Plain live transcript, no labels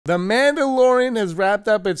The Mandalorian has wrapped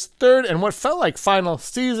up its third and what felt like final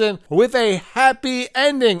season with a happy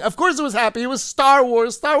ending. Of course it was happy. It was Star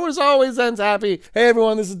Wars. Star Wars always ends happy. Hey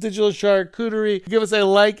everyone, this is Digital Charcuterie. Give us a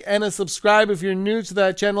like and a subscribe if you're new to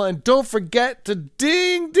that channel. And don't forget to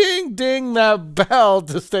ding, ding, ding that bell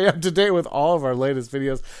to stay up to date with all of our latest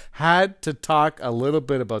videos. Had to talk a little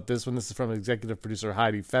bit about this one. This is from executive producer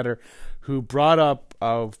Heidi Feder, who brought up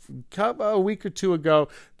a week or two ago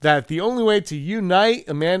that the only way to unite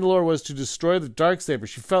a Mandalore was to destroy the Darksaber.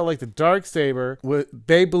 She felt like the Darksaber,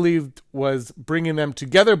 they believed, was bringing them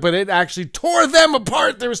together, but it actually tore them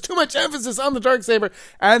apart. There was too much emphasis on the Darksaber.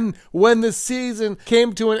 And when the season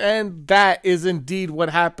came to an end, that is indeed what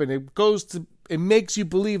happened. It makes you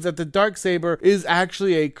believe that the Darksaber is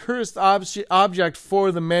actually a cursed object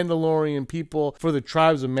for the Mandalorian people, for the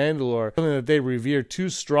tribes of Mandalore, something that they revere too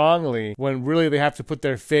strongly, when really they have to put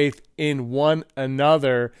their faith in one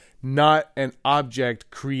another, not an object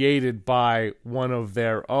created by one of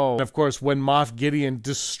their own. And of course, when Moff Gideon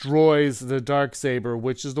destroys the Darksaber,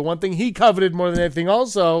 which is the one thing he coveted more than anything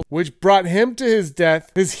also, which brought him to his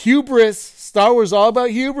death, his hubris. Star Wars all about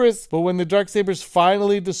hubris. But when the Darksaber's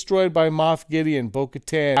finally destroyed by Moff Gideon,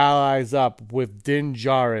 Bo-Katan allies up with Din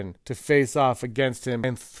Djarin to face off against him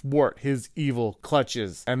and thwart his evil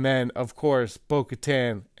clutches. And then, of course,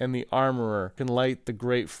 Bo-Katan and the Armorer can light the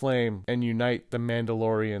great flame and unite the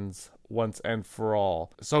Mandalorians once and for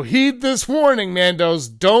all. So heed this warning, Mandos.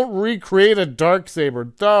 Don't recreate a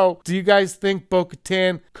Darksaber. Though, do you guys think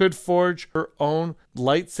Bo-Katan could forge her own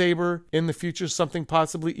lightsaber in the future? Something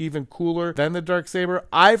possibly even cooler than the Darksaber?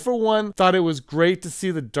 I, for one, thought it was great to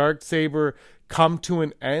see the Darksaber come to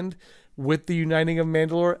an end with the uniting of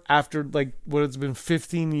Mandalore after, like, what has been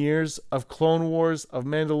 15 years of Clone Wars, of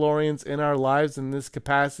Mandalorians in our lives in this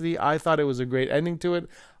capacity. I thought it was a great ending to it.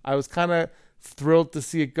 I was kind of thrilled to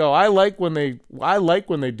see it go. I like when they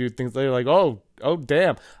do things. They're like, oh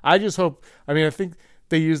damn. I think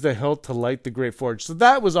they used the hilt to light the Great Forge. So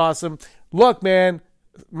that was awesome. Look, man,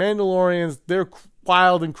 Mandalorians, they're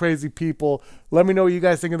wild and crazy people. Let me know what you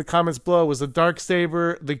guys think in the comments below. Was the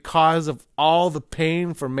Darksaber the cause of all the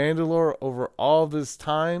pain for Mandalore over all this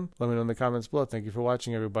time? Let me know in the comments below. Thank you for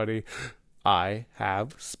watching, everybody. I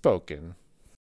have spoken.